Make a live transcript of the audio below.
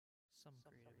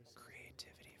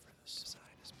Creativity for the side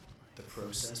is the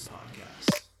Process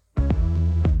Podcast.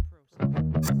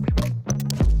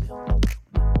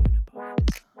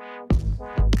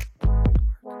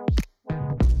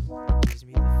 Gives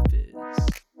me the fizz.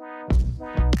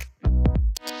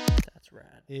 That's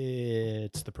rad.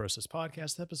 It's the Process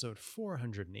Podcast, episode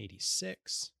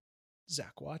 486.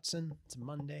 Zach Watson, it's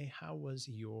Monday. How was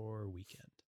your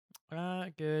weekend?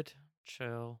 Good.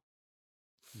 Chill.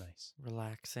 Nice.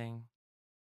 Relaxing.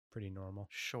 Pretty normal.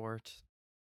 Short.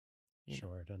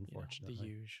 Short, unfortunately. The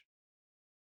huge.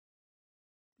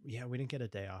 Yeah, we didn't get a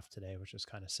day off today, which was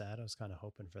kind of sad. I was kind of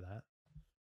hoping for that.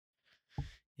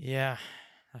 Yeah,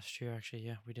 that's true, actually.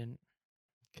 Yeah, we didn't.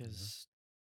 Because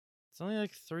it's only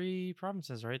like 3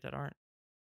 provinces, right, that aren't.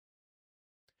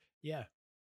 Yeah.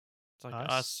 It's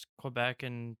like us, Quebec,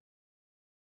 and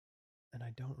I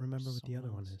don't remember what the other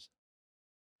someone one else. is.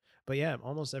 But yeah,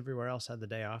 almost everywhere else had the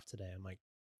day off today. I'm like,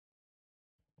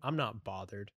 I'm not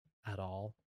bothered at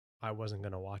all. I wasn't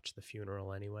going to watch the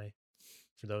funeral anyway.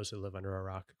 For those who live under a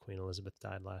rock, Queen Elizabeth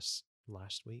died last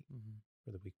week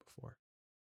or the week before.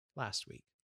 Last week,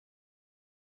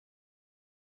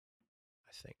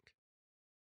 I think.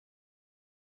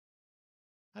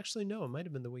 Actually, no, it might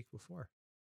have been the week before.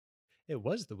 It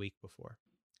was the week before.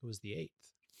 It was the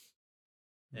 8th.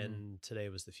 And today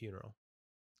was the funeral.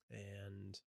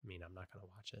 And I mean, I'm not going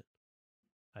to watch it.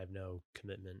 I have no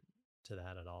commitment to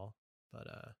that at all. But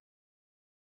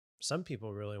some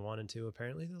people really wanted to.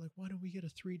 Apparently, they're like, why don't we get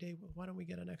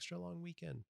an extra long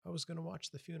weekend? I was going to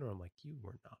watch the funeral. I'm like, you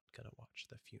were not going to watch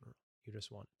the funeral. You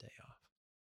just want a day off.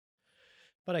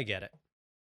 But I get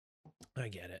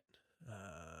it.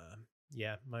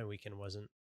 Yeah, my weekend wasn't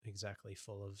exactly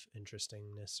full of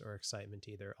interestingness or excitement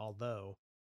either. Although,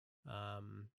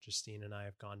 Justine and I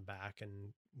have gone back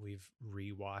and we've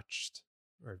rewatched,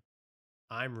 or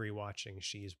I'm rewatching,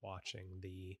 she's watching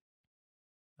the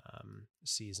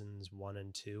seasons 1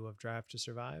 and 2 of Drive to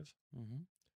Survive,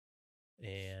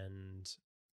 and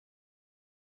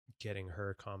getting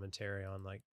her commentary on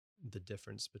like the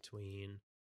difference between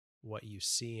what you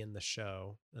see in the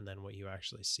show and then what you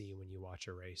actually see when you watch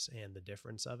a race and the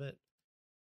difference of it.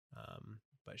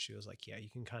 But she was like, yeah, you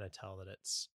can kind of tell that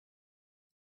it's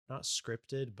not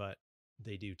scripted, but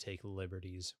they do take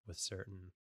liberties with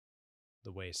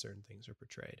the way certain things are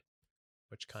portrayed,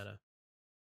 which kind of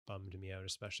bummed me out,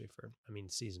 especially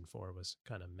season 4 was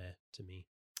kind of meh to me.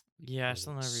 Yeah, I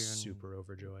still never even super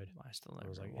overjoyed. I still never I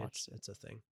was like, watched it's a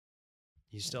thing.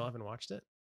 You still haven't watched it?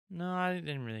 No, I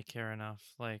didn't really care enough.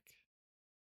 Like,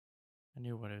 I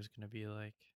knew what it was gonna be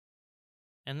like,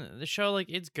 and the show, like,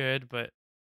 it's good, but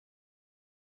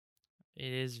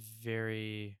it is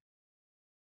very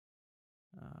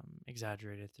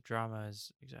exaggerated. The drama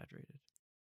is exaggerated.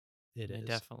 It is. They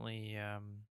definitely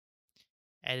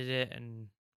edit it and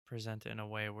present it in a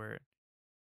way where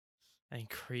I think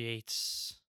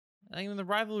creates. I think the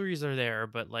rivalries are there,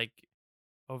 but like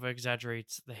over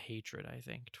exaggerates the hatred, I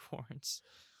think, towards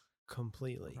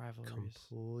completely.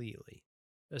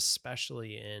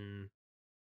 Especially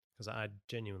because I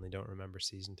genuinely don't remember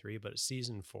season 3, but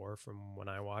season 4, from when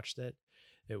I watched it,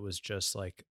 it was just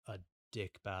like a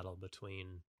dick battle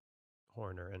between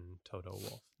Horner and Toto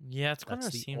Wolff. Yeah, it's kind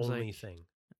of the only thing.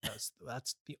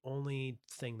 That's the only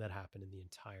thing that happened in the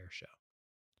entire show.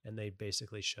 And they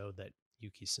basically showed that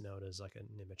Yuki Tsunoda is like an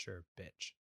immature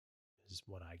bitch, is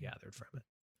what I gathered from it,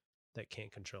 that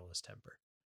can't control his temper.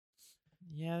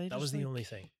 Yeah, that was the only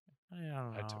thing I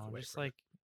don't know. I took away just from like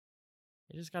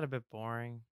it just got a bit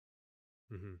boring.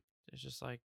 Mm-hmm. It's just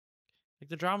like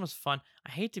the drama's fun.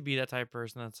 I hate to be that type of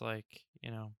person that's like,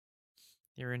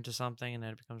 you're into something and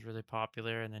then it becomes really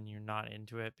popular and then you're not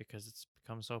into it because it's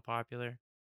become so popular.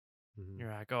 Mm-hmm.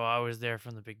 You're like, oh, I was there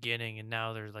from the beginning and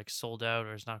now they're like sold out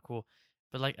or it's not cool.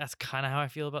 But like that's kind of how I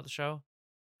feel about the show.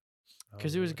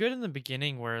 Because it was good in the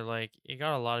beginning where like it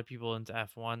got a lot of people into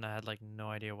F1 that had like no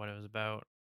idea what it was about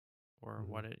or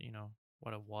what it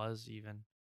was even.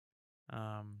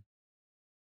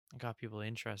 It got people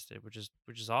interested, which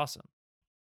is awesome.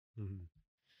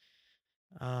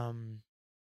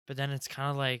 But then it's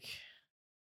kind of like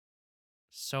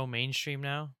so mainstream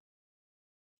now.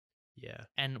 Yeah.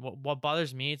 And what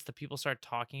bothers me, it's the people start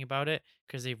talking about it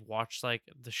because they've watched like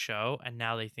the show and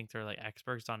now they think they're like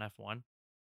experts on F1.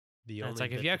 It's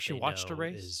like if you actually watched a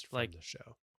race, like the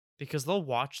show, because they'll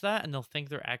watch that and they'll think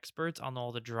they're experts on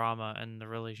all the drama and the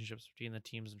relationships between the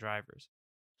teams and drivers.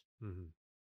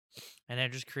 And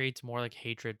it just creates more like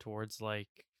hatred towards like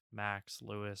Max,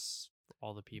 Lewis,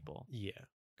 all the people. Yeah.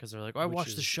 Because they're like, oh, I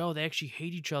watched the show. They actually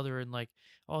hate each other. And like,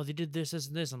 oh, they did this, this,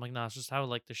 and this. I'm like, no, it's just how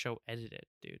like the show edited,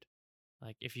 dude.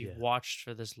 Like if you've watched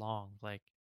for this long, like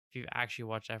if you've actually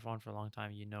watched F1 for a long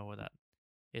time, you know that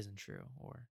isn't true,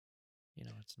 or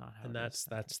it's not how And it is.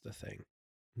 that's the thing.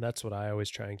 That's what I always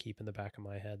try and keep in the back of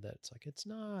my head, that it's like it's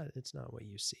not what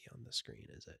you see on the screen,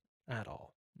 is it? At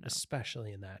all. No.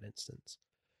 Especially in that instance.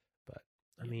 But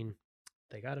I Yeah. mean,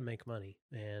 they got to make money,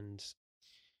 and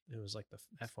it was like the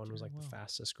F1 was like the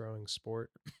fastest growing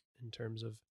sport in terms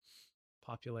of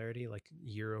popularity, like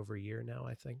year over year now,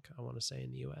 I think I want to say,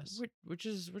 in the US. Which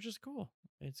is cool.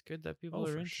 It's good that people Oh,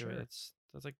 are for into sure. it.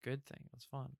 That's a good thing. It's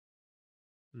fun.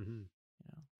 Mm-hmm.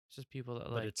 It's just people that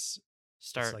But like it's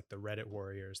start. like the Reddit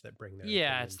warriors that bring their Yeah,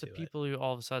 opinion it's the to it. people who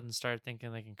all of a sudden start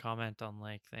thinking they can comment on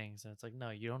like things, and it's like, no,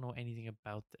 you don't know anything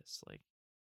about this. Like,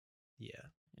 Yeah.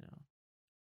 you know,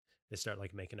 They start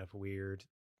like making up weird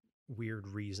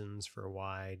reasons for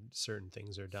why certain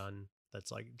things are done,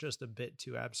 that's like just a bit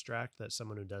too abstract, that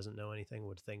someone who doesn't know anything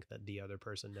would think that the other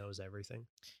person knows everything.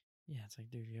 yeah, it's like,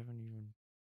 dude, you haven't even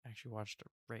actually watched a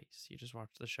race. You just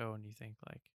watched the show and you think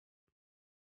like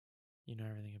you know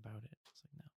everything about it. It's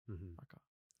like, no, Mm-hmm. fuck off.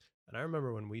 And I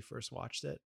remember when we first watched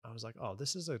it, I was like, oh,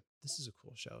 this is a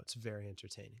cool show. It's very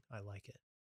entertaining. I like it.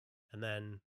 And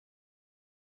then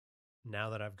now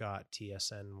that I've got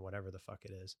TSN, whatever the fuck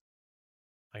it is,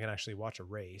 I can actually watch a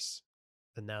race.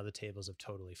 And now the tables have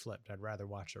totally flipped. I'd rather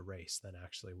watch a race than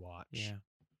actually watch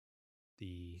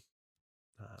the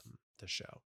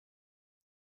show.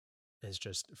 It's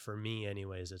just, for me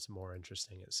anyways, it's more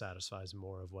interesting. It satisfies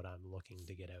more of what I'm looking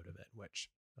to get out of it, which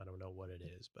I don't know what it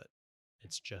is, but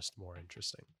it's just more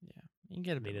interesting. Yeah, you can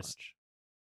get a bit much.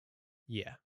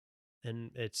 Yeah.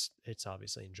 And it's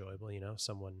obviously enjoyable,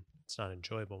 it's not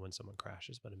enjoyable when someone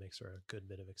crashes, but it makes for a good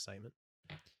bit of excitement.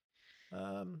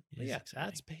 Yeah,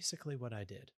 that's basically what I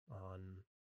did on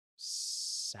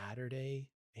Saturday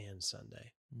and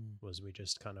Sunday. Was we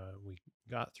just we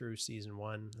got through season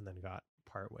 1 and then got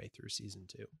partway through season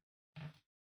 2.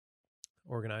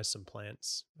 Organized some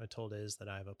plants. I told Iz that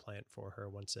I have a plant for her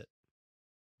once it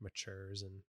matures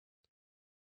and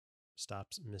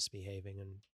stops misbehaving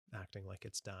and acting like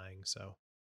it's dying. So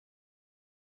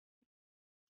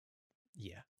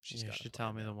yeah, she's got. You should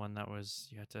tell me the one that was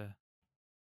you had to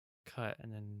cut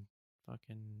and then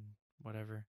fucking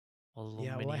whatever.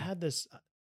 Yeah, well, I had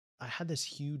this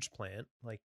huge plant,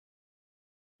 like,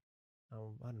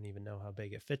 oh, I don't even know how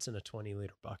big. It fits in a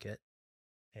 20-liter bucket,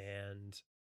 and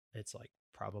it's like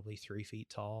probably 3 feet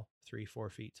tall, 4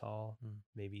 feet tall,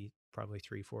 maybe probably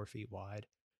 4 feet wide.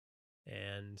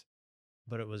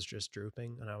 But it was just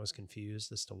drooping, and I was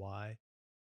confused as to why.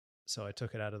 So I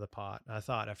took it out of the pot. I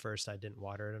thought at first I didn't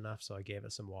water it enough, so I gave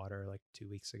it some water like 2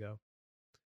 weeks ago.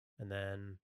 And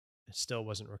then it still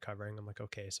wasn't recovering. I'm like,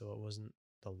 okay, so it wasn't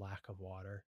the lack of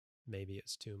water. Maybe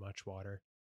it's too much water.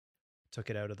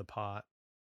 Took it out of the pot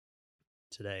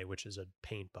today, which is a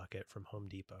paint bucket from Home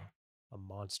Depot, a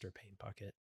monster paint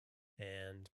bucket,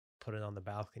 and put it on the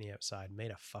balcony outside.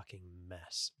 Made a fucking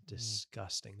mess.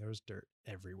 Disgusting. There was dirt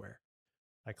everywhere.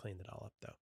 I cleaned it all up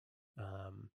though.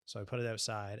 So I put it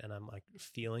outside, and I'm like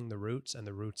feeling the roots, and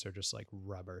the roots are just like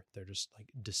rubber. They're just like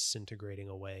disintegrating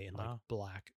away in like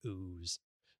black ooze.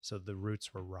 So the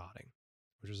roots were rotting,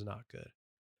 which was not good.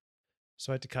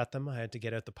 So I had to cut them. I had to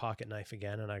get out the pocket knife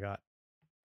again, and I got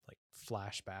like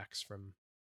flashbacks from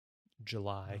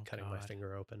July, cutting my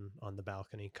finger open on the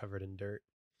balcony covered in dirt,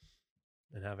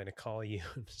 and having to call you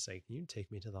and say, can you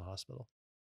take me to the hospital?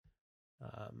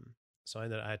 So I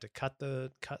had to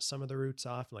cut some of the roots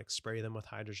off and like spray them with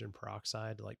hydrogen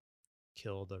peroxide to like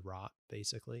kill the rot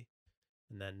basically.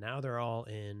 And then now they're all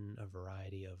in a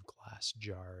variety of glass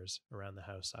jars around the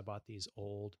house. I bought these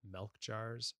old milk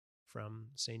jars from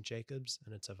St. Jacobs,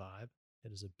 and it's a vibe.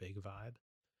 It is a big vibe.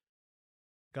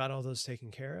 Got all those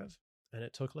taken care of, and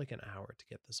it took like an hour to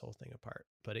get this whole thing apart,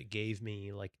 but it gave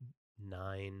me like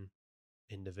 9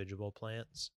 individual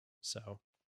plants. So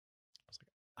I was like,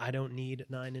 I don't need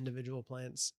 9 individual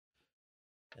plants.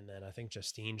 And then I think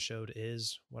Justine showed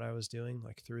Iz what I was doing,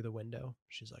 like through the window.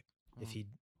 She's like, if he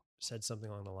said something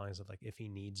along the lines of like, if he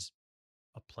needs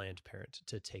a plant parent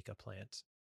to take a plant,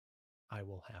 I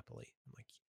will happily. I'm like,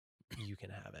 you can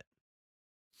have it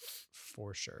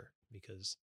for sure,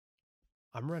 because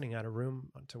I'm running out of room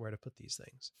to where to put these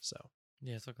things. So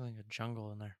yeah, it's looking like a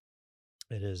jungle in there.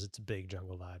 It is. It's a big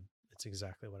jungle vibe. It's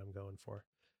exactly what I'm going for.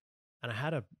 And I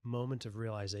had a moment of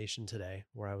realization today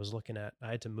where I was looking at,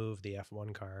 I had to move the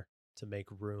F1 car to make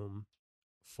room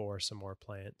for some more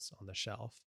plants on the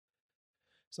shelf.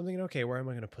 So I'm thinking, okay, where am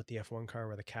I going to put the F1 car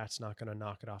where the cat's not going to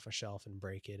knock it off a shelf and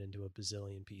break it into a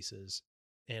bazillion pieces,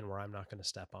 and where I'm not going to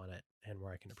step on it, and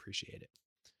where I can appreciate it?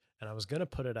 And I was going to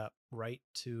put it up right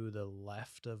to the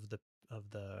left of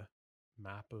the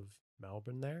map of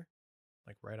Melbourne there.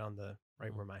 like right on the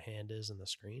right where my hand is in the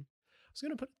screen. I was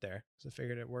gonna put it there because I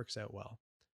figured it works out well.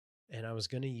 And I was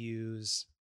gonna use.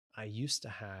 I used to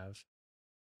have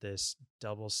this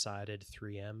double-sided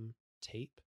 3M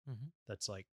tape Mm-hmm. that's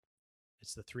like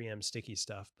it's the 3M sticky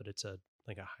stuff, but it's a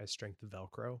like a high strength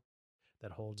Velcro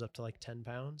that holds up to like 10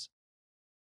 pounds.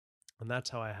 And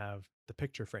that's how I have the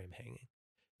picture frame hanging,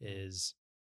 is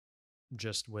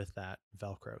just with that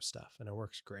Velcro stuff. And it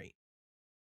works great.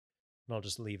 And I'll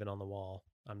just leave it on the wall.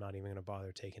 I'm not even going to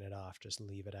bother taking it off. Just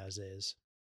leave it as is.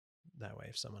 That way,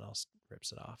 if someone else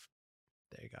rips it off,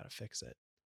 they got to fix it.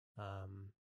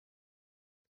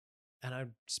 And I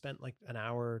spent like an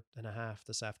hour and a half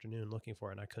this afternoon looking for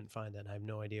it, and I couldn't find it. And I have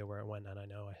no idea where it went. And I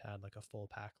know I had like a full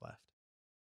pack left,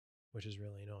 which is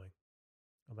really annoying.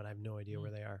 But I have no idea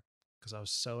where they are because I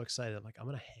was so excited. Like, I'm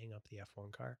going to hang up the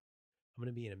F1 car. I'm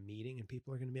going to be in a meeting and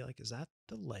people are going to be like, is that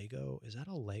the Lego? Is that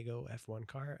a Lego F1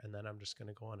 car? And then I'm just going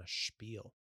to go on a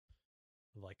spiel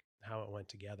of like how it went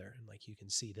together. And like, you can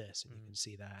see this and you can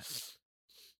see that.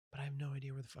 But I have no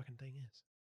idea where the fucking thing is.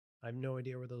 I have no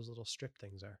idea where those little strip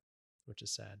things are, which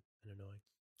is sad and annoying.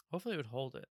 Hopefully it would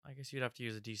hold it. I guess you'd have to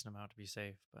use a decent amount to be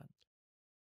safe, but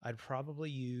I'd probably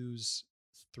use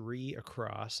 3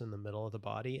 across in the middle of the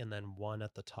body and then 1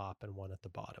 at the top and 1 at the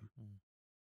bottom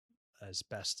as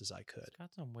best as I could. It's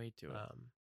got some weight to it.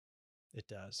 It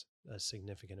does a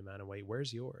significant amount of weight.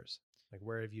 Where's yours? Like,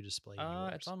 where have you displayed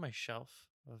yours? It's on my shelf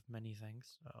of many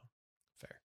things. Oh,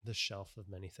 fair. The shelf of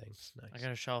many things. Nice. I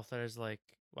got a shelf that is like,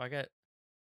 well, I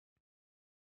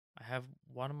have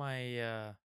one of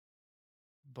my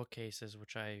bookcases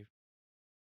which I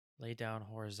lay down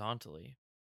horizontally.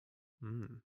 I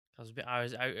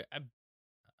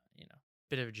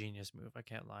bit of a genius move. I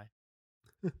can't lie.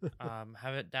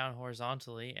 Have it down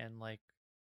horizontally, and like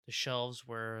the shelves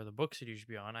where the books would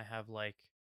usually be on, I have like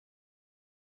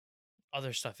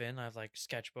other stuff in. I have like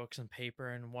sketchbooks and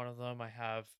paper in one of them. I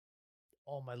have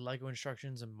all my Lego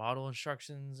instructions and model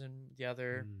instructions in the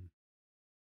other.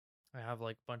 I have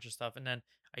like a bunch of stuff, and then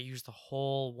I use the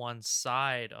whole one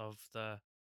side of the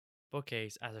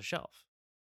bookcase as a shelf.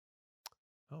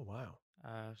 Oh wow!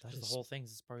 That is the whole thing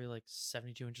is probably like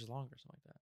 72 inches long or something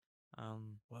like that.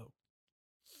 Whoa!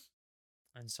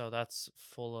 And so that's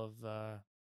full of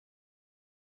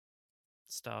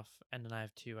stuff, and then I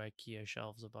have 2 IKEA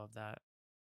shelves above that,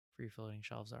 free floating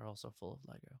shelves that are also full of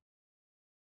Lego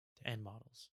and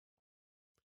models.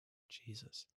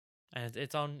 Jesus. And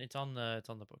it's on the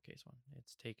bookcase one.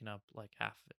 It's taken up like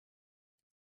half of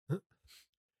it.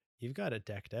 You've got it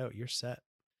decked out. You're set.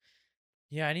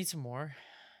 Yeah, I need some more.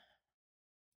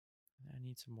 I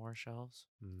need some more shelves.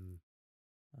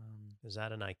 Is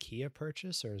that an IKEA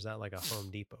purchase or is that like a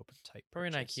Home Depot type? Probably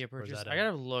an IKEA purchase. I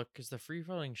gotta look because the free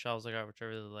floating shelves I got, which I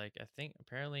really like. I think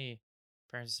apparently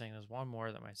parents are saying there's one more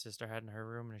that my sister had in her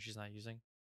room and she's not using,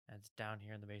 and it's down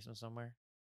here in the basement somewhere.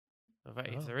 So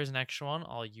if there is an extra one,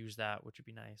 I'll use that, which would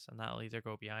be nice, and that'll either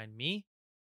go behind me,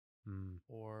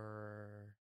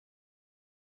 or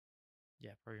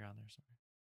probably around there somewhere.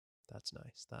 That's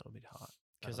nice. That'll be hot.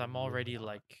 Because I'm already really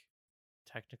like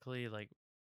technically like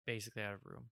basically out of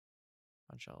room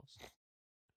on shelves.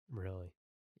 Really?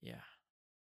 Yeah.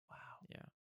 Wow. Yeah.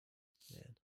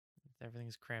 Man.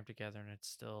 Everything's cramped together and it's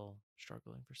still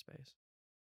struggling for space.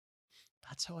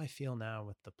 That's how I feel now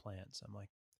with the plants. I'm like,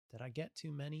 did I get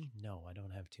too many? No, I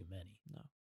don't have too many. No.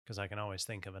 Because I can always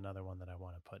think of another one that I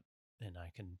want to put and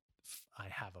I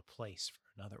have a place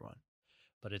for another one.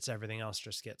 But it's everything else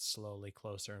just gets slowly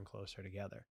closer and closer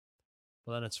together.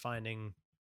 Well, then it's finding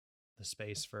the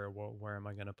space for where am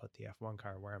I going to put the F1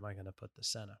 car? Where am I going to put the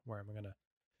Senna? Where am I going to,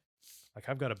 like,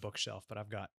 I've got a bookshelf, but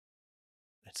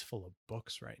it's full of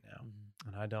books right now.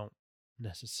 And I don't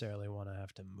necessarily want to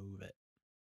have to move it.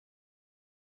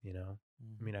 You know?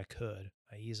 I mean, I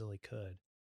easily could.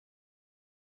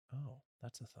 Oh,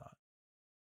 that's a thought.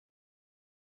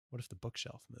 What if the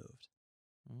bookshelf moved?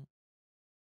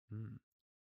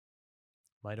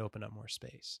 Might open up more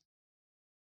space.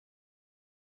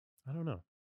 I don't know.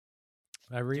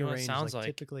 I rearrange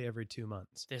typically every 2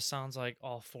 months. This sounds like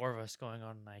all 4 of us going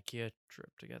on an IKEA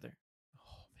trip together.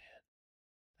 Oh man,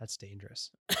 that's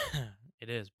dangerous. It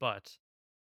is, but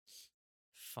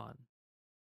fun.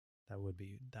 That would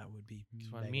be.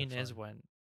 When me and Iz went,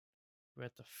 we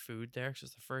had the food there because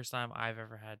it's the first time I've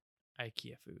ever had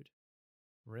IKEA food.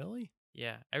 Really?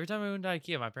 Yeah. Every time we went to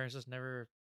IKEA, my parents we never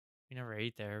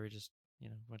ate there. We just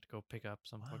went to go pick up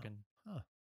some fucking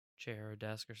chair or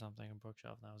desk or something, a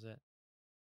bookshelf, and that was it.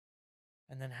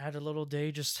 And then had a little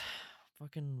day just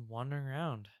fucking wandering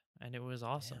around, and it was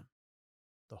awesome. Damn.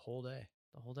 The whole day.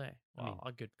 Well,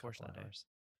 a good portion of the day.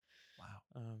 Wow.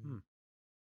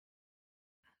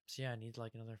 So yeah, I need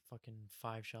like another fucking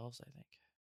 5 shelves, I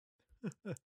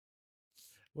think.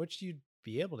 Which you'd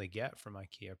be able to get from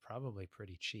IKEA probably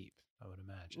pretty cheap, I would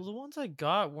imagine. Well, the ones I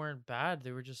got weren't bad.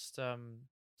 They were just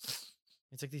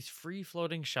it's like these free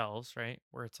floating shelves, right?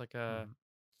 Where it's like a Mhm.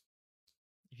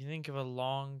 if you think of a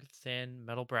long, thin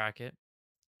metal bracket,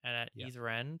 and at Yep. either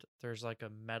end there's like a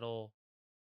metal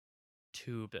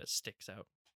tube that sticks out,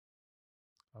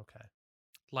 Okay.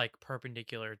 like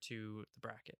perpendicular to the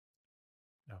bracket.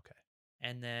 Okay.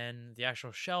 And then the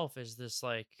actual shelf is this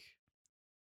like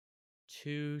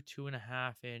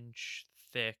 2.5 inch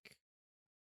thick.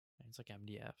 It's like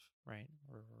MDF, right?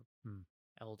 Or Hmm.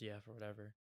 LDF or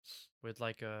whatever, with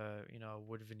like a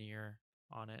wood veneer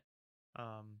on it.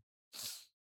 Um,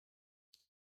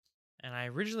 and I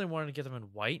originally wanted to get them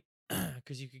in white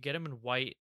because you could get them in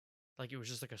white, like it was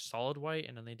just like a solid white,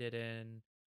 and then they did in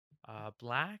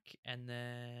black, and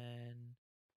then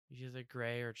either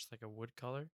gray or just like a wood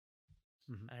color.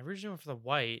 Mhm. And I originally went for the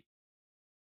white,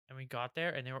 and we got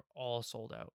there, and they were all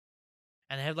sold out.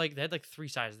 And they had like 3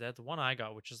 sizes. They had the one I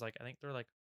got, which is like I think they're like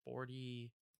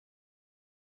 42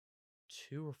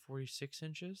 or 46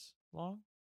 inches long.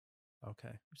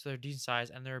 Okay. So they're decent size,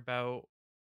 and they're about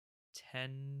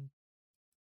 10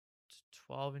 to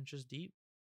 12 inches deep.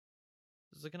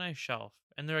 It's like a nice shelf,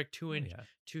 and they're like Oh, yeah.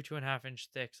 2.5 inch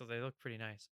thick, so they look pretty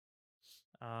nice.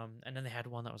 And then they had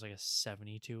one that was like a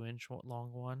 72 inch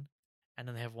long one, and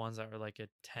then they have ones that are like a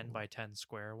 10 Ooh. by 10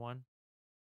 square one,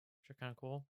 which are kind of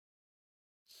cool.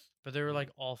 But they were like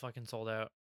all fucking sold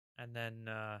out, and then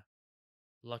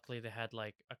luckily they had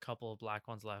like a couple of black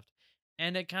ones left,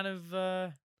 and it kind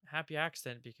of happy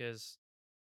accident because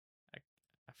I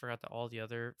I forgot that all the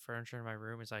other furniture in my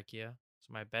room is IKEA.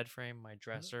 So my bed frame, my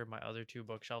dresser, my other 2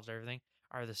 bookshelves, everything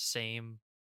are the same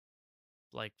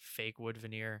like fake wood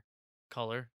veneer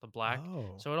color, the black.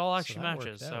 Oh, So it all so actually that worked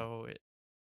matches. out. So it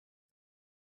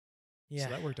So yeah.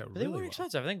 that worked out But they really weren't well.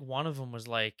 expensive. I think one of them was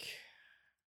like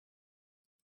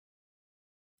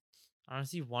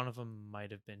honestly one of them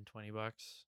might have been $20,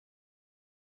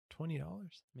 $20?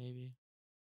 maybe.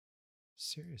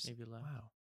 Seriously? Maybe less.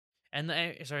 Wow. And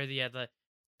sorry, the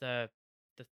the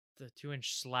the 2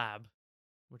 inch slab,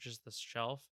 which is the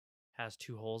shelf, has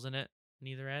 2 holes in it in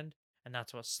either end, and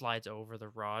that's what slides over the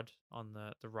rod on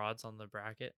the rods on the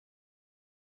bracket.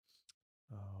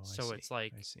 Oh, I So see. it's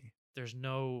like I see. there's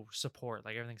no support,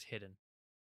 like everything's hidden.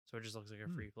 So it just looks like a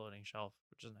Hmm. free floating shelf,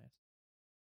 which is nice.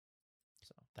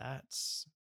 So That's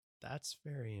that's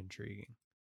very intriguing.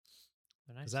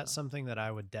 they're Because nice that's though. something that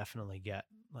I would definitely get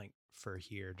like for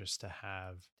here just to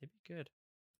have They'd be good.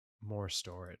 more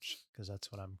storage because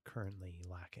that's what I'm currently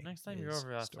lacking Next time you're is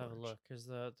over, I'll have to have a storage. look because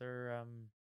they're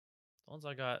the ones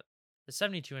I got, the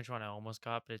 72 inch one I almost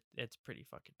got, but it's pretty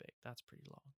fucking big. That's pretty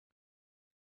long.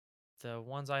 The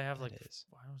ones I have That like is.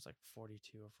 I was like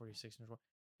 42 or 46 inch one.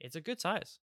 It's a good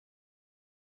size.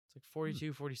 It's like Hmm.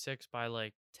 42, 46 by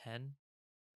like 10.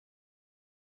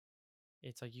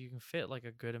 It's like you can fit like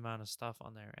a good amount of stuff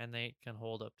on there, and they can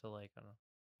hold up to like I don't know,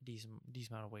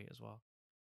 decent amount of weight as well.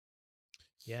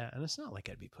 Yeah, and it's not like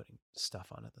I'd be putting stuff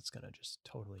on it that's gonna just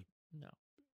totally No,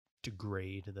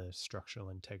 degrade the structural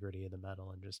integrity of the metal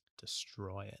and just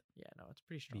destroy it. yeah, no, it's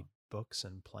pretty Be strong. books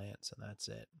and plants, and that's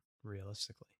it,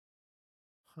 realistically.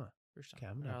 Huh. Pretty strong.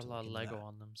 Okay, I'm I gonna have got a to lot look of into Lego that.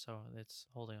 on them, so it's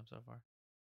holding up so far.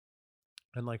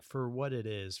 And like for what it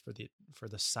is, for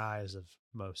the size of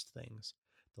most things,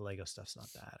 the Lego stuff's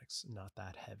not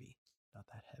that heavy. Not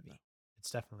that No, heavy.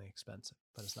 It's definitely expensive,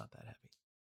 but it's not that heavy.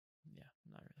 yeah,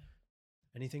 not really.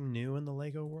 Anything new in the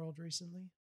Lego world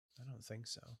recently? I don't think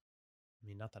so. I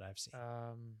mean, not that I've seen.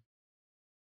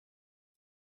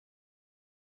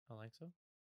 I think so.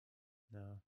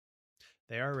 No.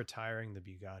 They are retiring the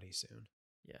Bugatti soon.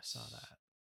 Yes, Saw that.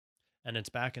 And it's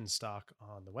back in stock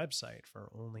on the website for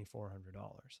only $400,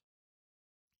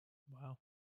 Wow,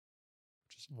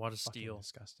 which is what a fucking steal!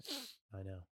 disgusting. I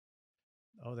know.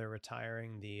 Oh, they're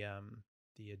retiring the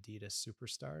Adidas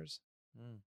Superstars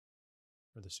Mm,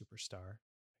 or the Superstar,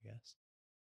 I guess.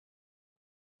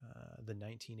 The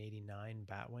 1989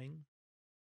 Batwing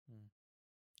mm,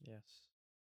 yes.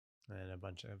 and a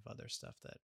bunch of other stuff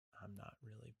that I'm not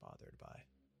really bothered by.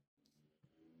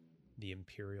 The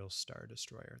Imperial Star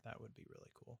Destroyer, that would be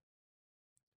really cool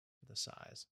for the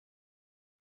size.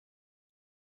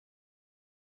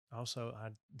 Also,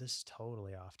 this is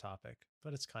totally off topic,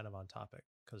 but it's kind of on topic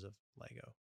because of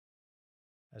Lego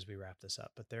as we wrap this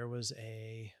up. But there was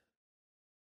I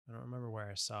don't remember where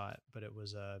I saw it, but it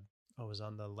was it was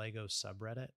on the Lego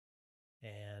subreddit,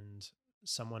 and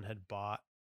someone had bought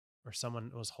or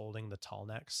someone was holding the tall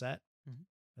neck set, Mhm.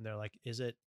 and they're like, "Is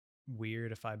it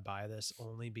weird if I buy this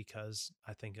only because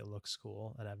I think it looks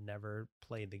cool and I've never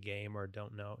played the game or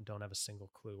don't have a single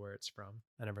clue where it's from.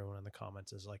 And everyone in the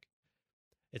comments is like,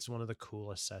 it's one of the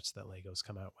coolest sets that Lego's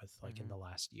come out with like in the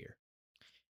last year.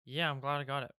 Yeah, I'm glad I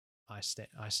got it. I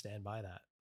stand by that.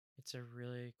 It's a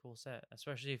really cool set,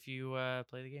 especially if you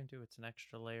play the game too. It's an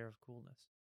extra layer of coolness.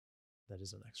 That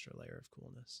is an extra layer of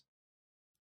coolness.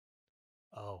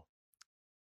 Oh.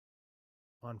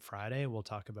 On Friday, we'll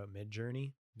talk about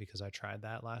Midjourney because I tried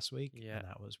that last week and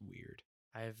that was weird.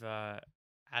 I've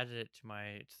added it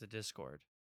to the Discord.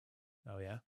 Oh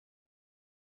yeah?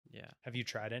 Yeah. Have you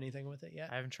tried anything with it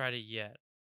yet? I haven't tried it yet.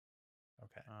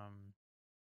 Okay. I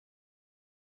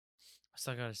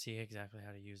still got to see exactly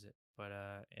how to use it, but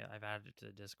yeah, I've added it to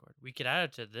the Discord. We could add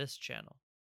it to this channel.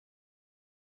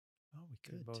 Oh, we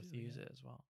could both too, use it as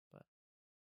well. But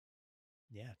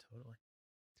yeah, totally.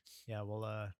 Yeah,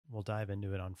 we'll dive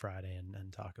into it on Friday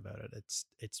and talk about it. It's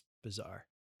bizarre.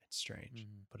 It's strange,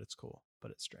 but it's cool,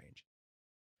 but it's strange.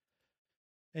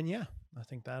 And yeah, I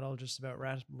think that'll just about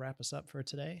wrap us up for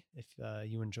today. If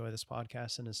you enjoy this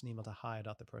podcast, send us an email to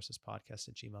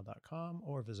hi.theprocesspodcast@gmail.com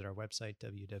or visit our website,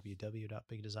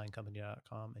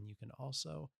 www.bigdesigncompany.com. And you can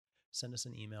also send us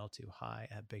an email to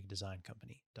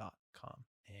hi@bigdesigncompany.com.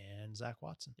 And Zach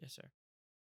Watson. Yes, sir.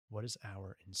 What is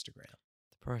our Instagram?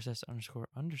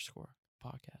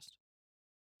 Process__podcast.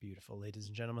 Beautiful. Ladies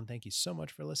and gentlemen, thank you so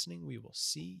much for listening. We will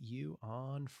see you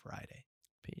on Friday.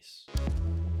 Peace.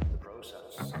 The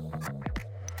process.